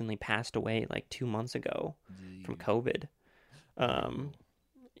actually recently passed away 2 months ago from COVID.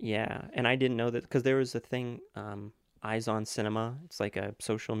 Yeah, and I didn't know that because there was a thing, Eyes on Cinema. It's like a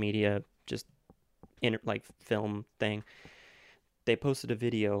social media just film thing. They posted a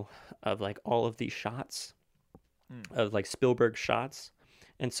video of all of these shots of Spielberg shots,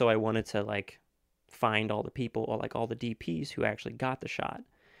 and so I wanted to find all the people or all the DPs who actually got the shot,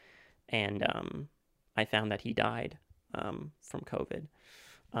 and I found that he died from COVID,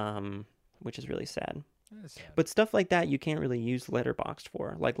 which is really sad. But stuff like that you can't really use Letterboxd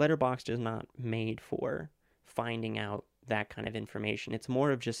for. Letterboxd is not made for finding out that kind of information. It's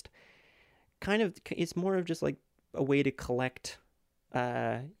more of just a way to collect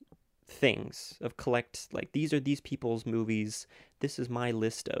things, these are these people's movies. This is my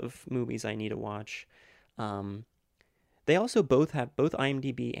list of movies I need to watch. They also both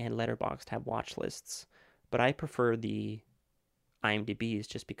IMDb and Letterboxd have watch lists, but I prefer the IMDb's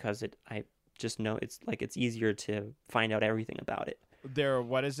just because I just know it's easier to find out everything about it.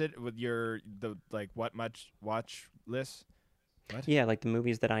 What is it with what much watch list? What? Yeah, the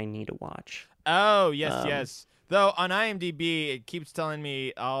movies that I need to watch. Oh, yes. Though on IMDb it keeps telling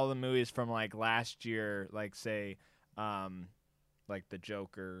me all the movies from last year, say The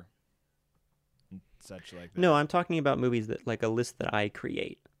Joker and such like that. No, I'm talking about movies that a list that I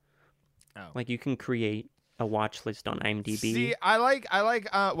create. Oh. You can create a watch list on IMDb. See, I like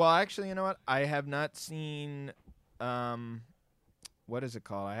well, actually, you know what? I have not seen what is it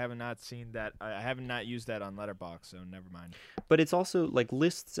called? I have not seen that. I have not used that on Letterboxd, so never mind. But it's also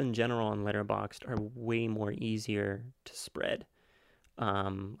lists in general on Letterboxd are way more easier to spread.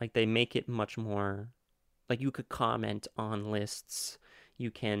 They make it much more you could comment on lists. You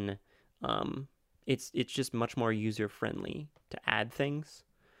can it's just much more user friendly to add things.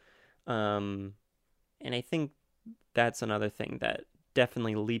 And I think that's another thing that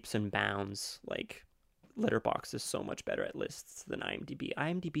definitely leaps and bounds. Letterboxd is so much better at lists than IMDb.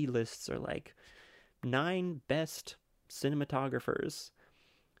 IMDb lists are 9 best cinematographers,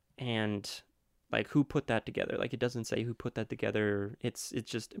 and who put that together. It doesn't say who put that together. It's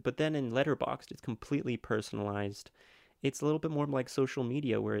just. But then in Letterboxd, it's completely personalized. It's a little bit more like social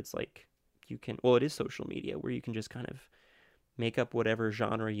media, where it's you can. Well, it is social media where you can just kind of make up whatever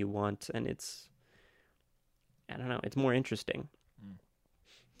genre you want, and it's. I don't know. It's more interesting.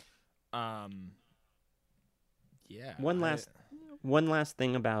 Yeah. One last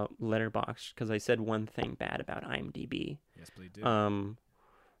thing about Letterboxd, because I said one thing bad about IMDb. Yes, please do.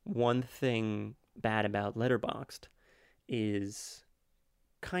 One thing bad about Letterboxd is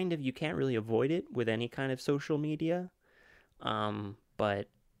you can't really avoid it with any kind of social media. But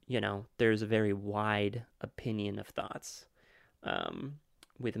there's a very wide opinion of thoughts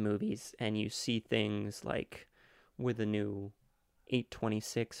with movies, and you see things with the new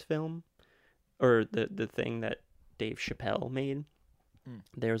 826 film, or the thing that Dave Chappelle made.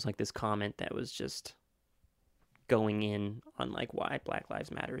 There was this comment that was just going in on why Black Lives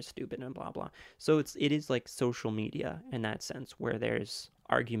Matter is stupid and blah blah. So it is social media in that sense, where there's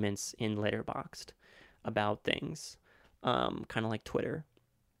arguments in Letterboxd about things, kind of like Twitter.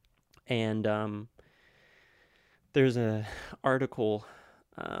 And there's a article,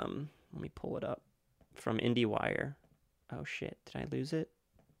 let me pull it up, from IndieWire. Oh shit, did I lose it?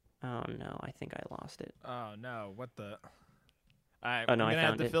 Oh no, I think I lost it. Oh no, what the? Alright, oh no, I'm I gonna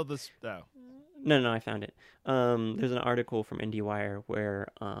found have to it. fill this. Oh. No, I found it. There's an article from IndieWire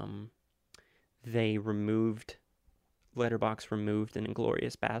where they removed Letterboxd removed an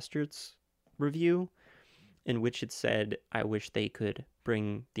Inglourious Bastards review in which it said, I wish they could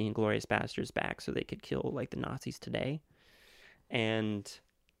bring the Inglourious Bastards back so they could kill like the Nazis today. And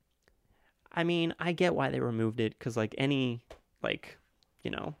I mean, I get why they removed it, because like any like, you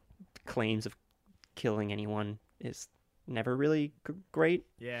know, claims of killing anyone is never really great.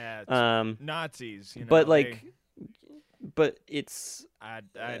 Yeah, Nazis. You know, but like, but it's I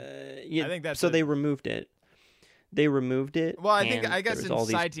yeah, think that's so they removed it. They removed it. Well, I guess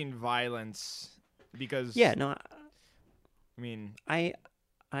inciting violence, because yeah, no, I mean, I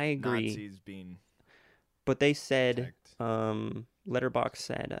agree. Nazis being, but they said, attacked. Letterboxd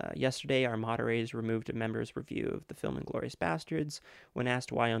said, yesterday our moderators removed a member's review of the film Inglourious Bastards. When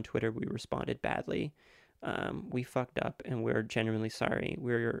asked why on Twitter, we responded badly. We fucked up, and we're genuinely sorry.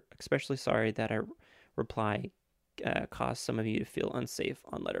 We're especially sorry that our reply caused some of you to feel unsafe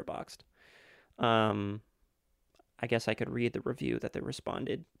on Letterboxd. I guess I could read the review that they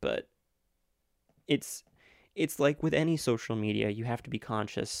responded, but it's like with any social media, you have to be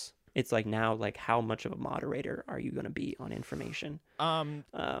conscious. It's like now, like how much of a moderator are you going to be on information? An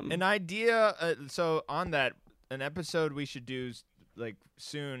idea. So on that, an episode we should do like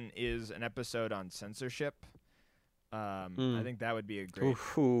soon is an episode on censorship. I think that would be a great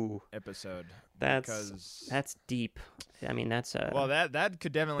episode. That's deep. I mean, that's a that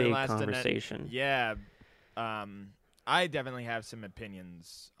could definitely big last conversation. Yeah. I definitely have some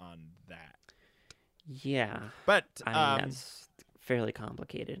opinions on that. Yeah. But I mean, that's fairly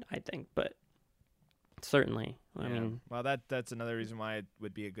complicated, I think, but certainly. I mean, well, that's another reason why it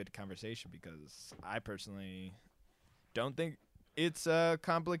would be a good conversation, because I personally don't think it's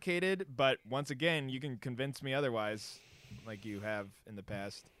complicated, but once again, you can convince me otherwise, like you have in the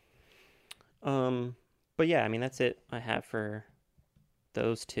past. But yeah, I mean, that's it I have for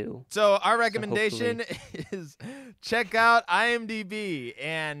those two. So our recommendation is check out IMDb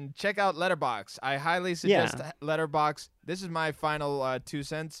and check out Letterboxd. I highly suggest Letterboxd. This is my final 2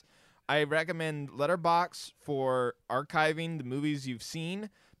 cents. I recommend Letterboxd for archiving the movies you've seen,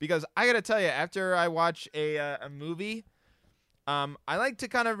 because I gotta tell you, after I watch a movie, I like to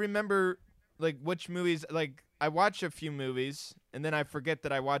kind of remember like which movies. Like I watch a few movies and then I forget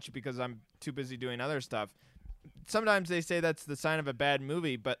that I watch it because I'm too busy doing other stuff. Sometimes they say that's the sign of a bad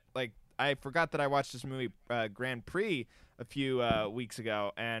movie, but like I forgot that I watched this movie Grand Prix a few weeks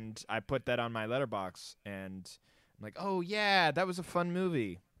ago, and I put that on my Letterboxd, and I'm like, oh yeah, that was a fun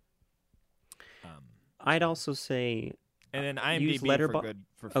movie. I'd also say, and then IMDb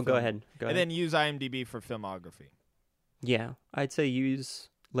for film. Go ahead. And then use IMDb for filmography. Yeah, I'd say use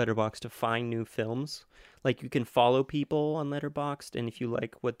Letterboxd to find new films. Like, you can follow people on Letterboxd, and if you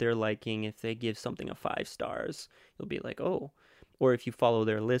like what they're liking, if they give something a 5 stars, you'll be like, oh. Or if you follow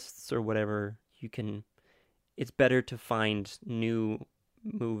their lists or whatever, you can. It's better to find new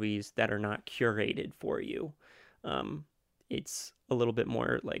movies that are not curated for you. It's a little bit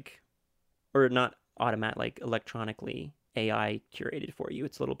more like, or not automatic, like electronically AI curated for you.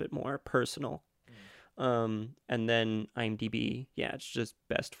 It's a little bit more personal. And then IMDb, yeah, it's just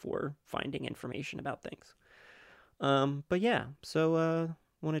best for finding information about things. But yeah, so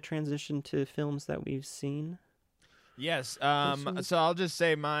want to transition to films that we've seen? Yes. So I'll just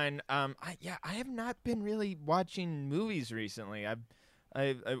say mine. I have not been really watching movies recently.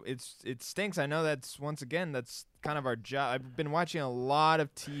 It stinks. I know that's that's kind of our job. I've been watching a lot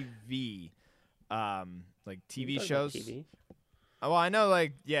of TV, like TV shows. TV? Well, I know,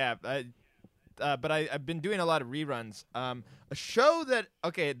 like, yeah. But I've been doing a lot of reruns. The show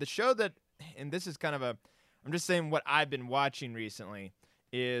that, and this is kind of I'm just saying what I've been watching recently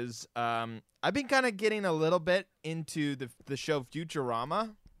is, I've been kind of getting a little bit into the show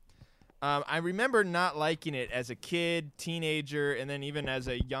Futurama. I remember not liking it as a kid, teenager, and then even as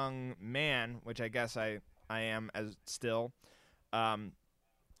a young man, which I guess I am as still.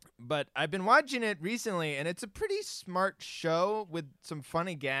 But I've been watching it recently, and it's a pretty smart show with some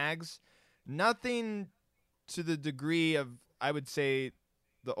funny gags. Nothing to the degree of, I would say,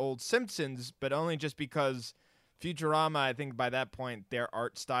 the old Simpsons, but only just because Futurama, I think by that point, their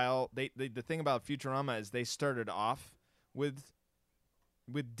art style, the thing about Futurama is they started off with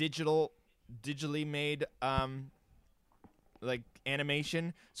digitally made like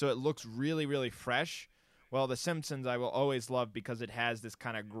animation, so it looks really, really fresh. Well, the Simpsons I will always love because it has this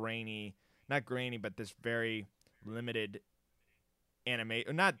kind of not grainy, but this very limited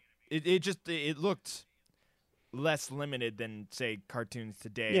animation. It looked less limited than, say, cartoons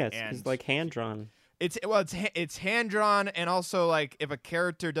today. Yes, it's like hand drawn. It's hand drawn, and also like if a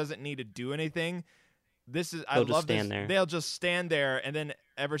character doesn't need to do anything, they'll just stand there, and then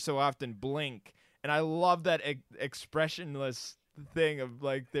ever so often blink, and I love that expressionless thing of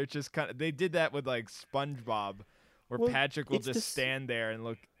like they're just kind of they did that with like SpongeBob, where Well, Patrick will it's just this- stand there and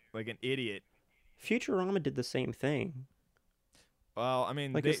look like an idiot. Futurama did the same thing. Well, I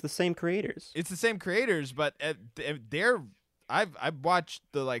mean, Like it's the same creators. it's the same creators, but they're I've watched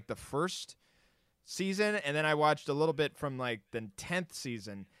the first season, and then I watched a little bit from like the 10th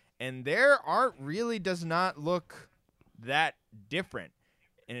season, and their art really does not look that different.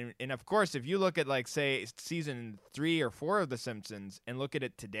 And of course, if you look at like say season 3 or 4 of The Simpsons and look at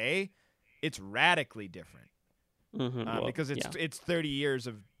it today, it's radically different because it's 30 years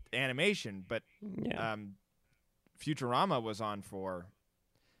of animation. But yeah. Futurama was on for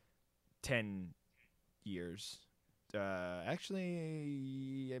 10 years.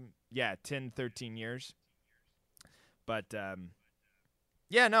 Actually, 10, 13 years. But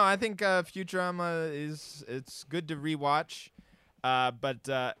yeah, no, I think Futurama it's good to rewatch.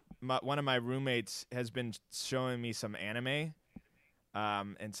 But one of my roommates has been showing me some anime,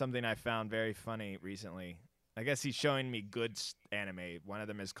 and something I found very funny recently. I guess he's showing me good anime. One of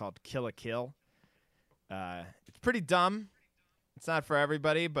them is called Kill la Kill. It's pretty dumb. It's not for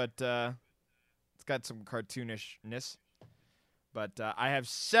everybody, but it's got some cartoonishness. But I have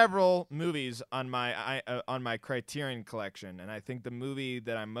several movies on my Criterion collection, and I think the movie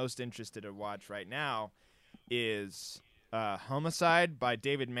that I'm most interested to watch right now is Homicide by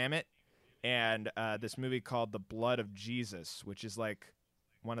David Mamet, and this movie called The Blood of Jesus, which is like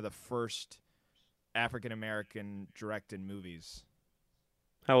one of the first African American directed movies.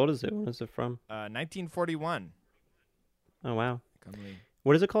 How old is it? When is it from? 1941. Oh wow. Comely.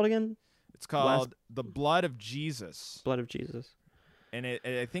 What is it called again? It's called The Blood of Jesus. Blood of Jesus. And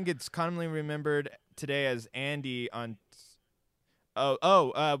I think it's commonly remembered today as Andy on.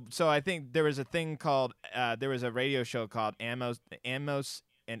 So I think there was a thing called there was a radio show called Amos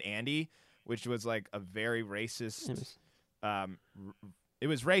and Andy, which was like a very racist. It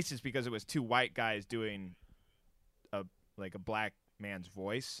was racist because it was two white guys doing a black man's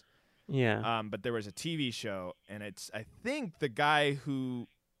voice. Yeah. But there was a TV show, and I think the guy who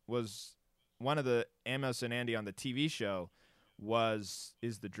was one of the Amos and Andy on the TV show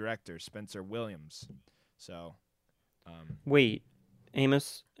is the director, Spencer Williams. So, wait,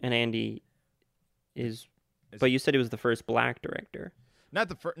 Amos and Andy but you said it was the first black director. Not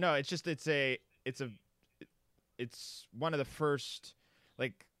the first. No, it's just it's one of the first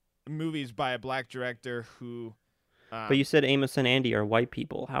like movies by a black director who. But you said Amos and Andy are white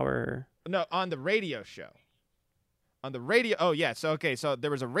people. How are? No, on the radio show. On the radio. Oh yeah. So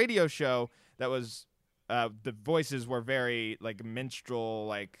there was a radio show that was. The voices were very like minstrel,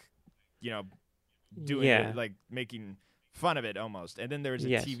 like, doing it, like making fun of it almost. And then there was a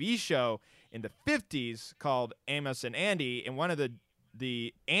TV show in the 50s called Amos and Andy, and one of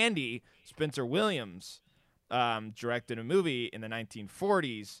the Andy, Spencer Williams, directed a movie in the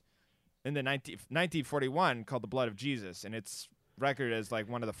 1940s, in the 1941 called The Blood of Jesus, and it's recorded as like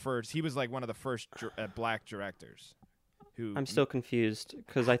one of the first. He was like one of the first black directors. I'm still confused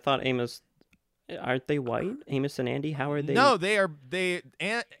because I thought Amos. Aren't they white? Amos and Andy? How are they? No,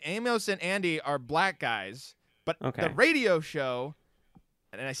 Amos and Andy are black guys, but the radio show,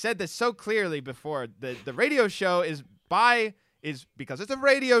 and I said this so clearly before, the radio show is because it's a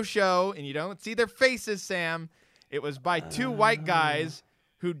radio show and you don't see their faces, Sam. It was by two white guys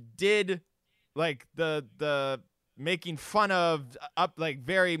who did like the making fun of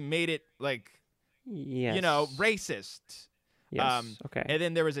very made it like racist. Yes. Okay. And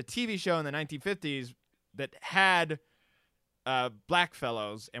then there was a TV show in the 1950s that had black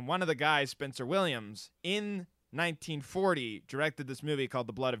fellows, and one of the guys, Spencer Williams, in 1940 directed this movie called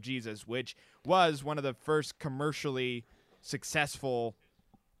The Blood of Jesus, which was one of the first commercially successful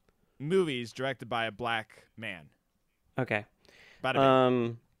movies directed by a black man. Okay.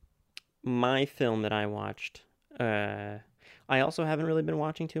 Bada my film that I watched. I also haven't really been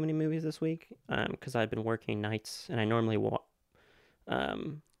watching too many movies this week because I've been working nights, and I normally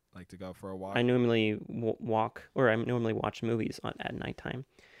like to go for a walk. I normally I normally watch movies at nighttime.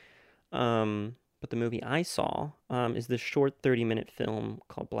 But the movie I saw is this short 30-minute film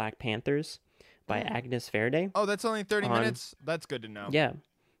called Black Panthers by Agnes Varda. Oh, that's only 30 minutes? That's good to know. Yeah,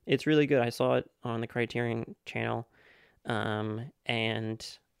 it's really good. I saw it on the Criterion channel, and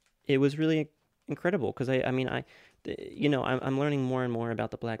it was really incredible because I'm learning more and more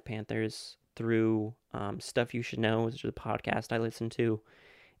about the Black Panthers through Stuff You Should Know, which is a podcast I listen to,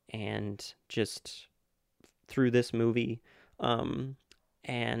 and just through this movie. And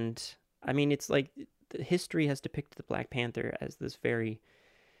I mean, it's like the history has depicted the Black Panther as this very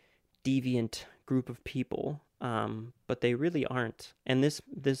deviant group of people, but they really aren't. And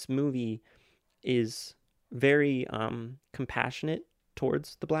this movie is very compassionate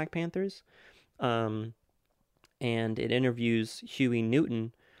towards the Black Panthers. And it interviews Huey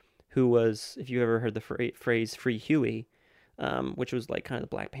Newton, who was, if you ever heard the phrase "Free Huey," which was like kind of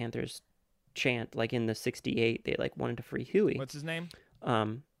the Black Panthers chant, like in the '68, they like wanted to free Huey. What's his name?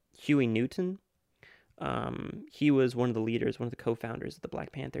 Huey Newton. He was one of the leaders, one of the co-founders of the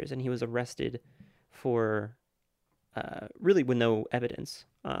Black Panthers, and he was arrested for really with no evidence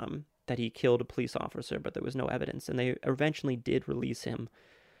that he killed a police officer, but there was no evidence, and they eventually did release him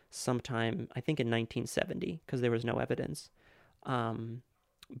sometime, I think in 1970, because there was no evidence.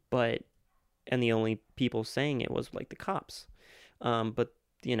 But and the only people saying it was like the cops. But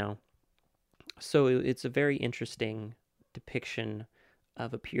so it's a very interesting depiction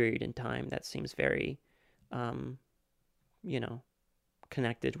of a period in time that seems very,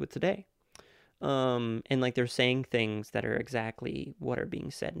 connected with today. And like they're saying things that are exactly what are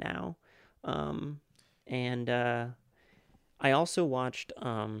being said now. And I also watched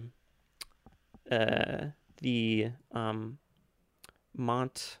the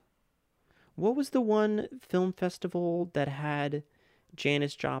what was the one film festival that had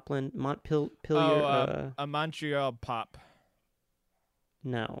Janis Joplin? Montpelier? A Montreal Pop.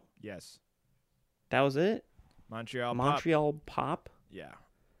 No. Yes. That was it? Montreal Pop? Yeah.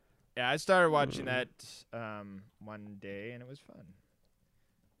 Yeah, I started watching that one day, and it was fun.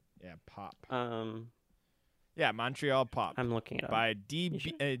 Yeah, Pop. Yeah, Montreal Pop. I'm looking it up. By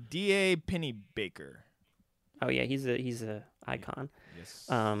D.A. Pennybaker. Oh yeah, he's a icon. Yes.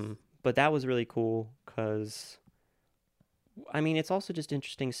 But that was really cool because, I mean, it's also just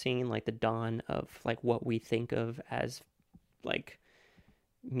interesting seeing like the dawn of like what we think of as like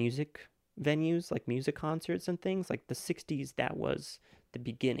music venues, like music concerts and things. Like the '60s, that was the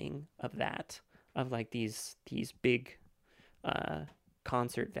beginning of that, of like these big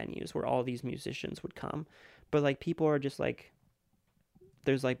concert venues where all these musicians would come. But like people are just like,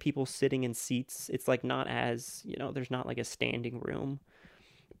 there's like people sitting in seats. It's like not as, there's not like a standing room.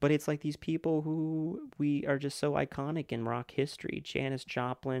 But it's like these people who we are just so iconic in rock history. Janis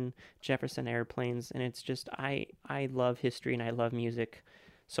Joplin, Jefferson Airplanes. And it's just, I love history and I love music.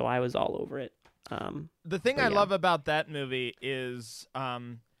 So I was all over it. The thing I love about that movie is, at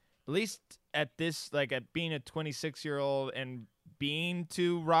least at this, like at being a 26-year-old and being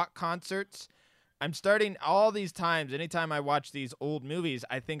to rock concerts, I'm starting all these times, anytime I watch these old movies,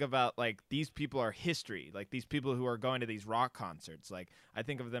 I think about like these people are history, like these people who are going to these rock concerts. Like I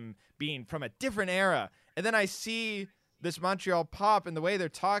think of them being from a different era. And then I see this Montreal Pop and the way they're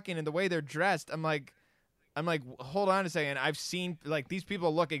talking and the way they're dressed. I'm like, hold on a second. I've seen like these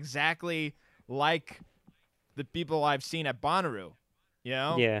people look exactly like the people I've seen at Bonnaroo,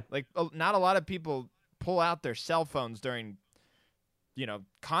 Yeah. Like not a lot of people pull out their cell phones during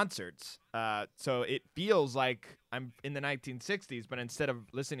concerts. So it feels like I'm in the 1960s, but instead of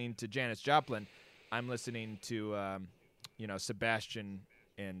listening to Janis Joplin, I'm listening to, Sebastian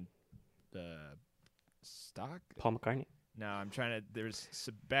and Stock. Paul McCartney. No, there's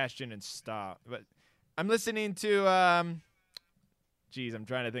Sebastian and Stock, but I'm listening to, I'm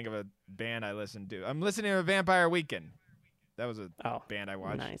trying to think of a band I listened to. I'm listening to Vampire Weekend. That was a band I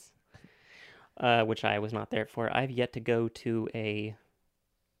watched. Nice. Which I was not there for. I've yet to go to a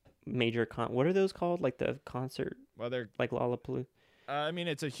major what are those called? Like the concert? Well, they're like Lollapalooza. I mean,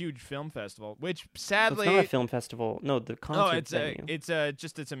 it's a huge film festival, which sadly it's not a film festival. No, the concert venue. It's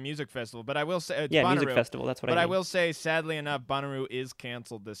a music festival. But I will say it's Bonnaroo. Music festival. That's what I mean. But I will say, sadly enough, Bonnaroo is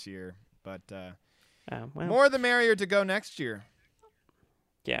canceled this year. But well, more the merrier to go next year.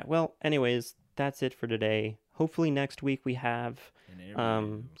 Yeah. Well, anyways, that's it for today. Hopefully next week we have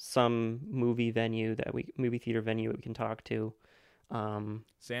some movie theater venue that we can talk to.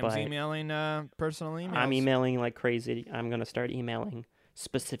 Sam's emailing personal emails. I'm emailing like crazy. I'm going to start emailing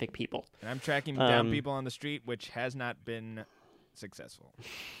specific people. And I'm tracking down people on the street, which has not been successful.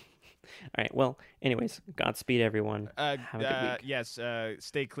 All right. Well, anyways, Godspeed, everyone. Have a good week. Yes.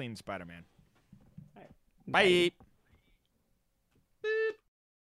 Stay clean, Spider-Man. All right. Bye.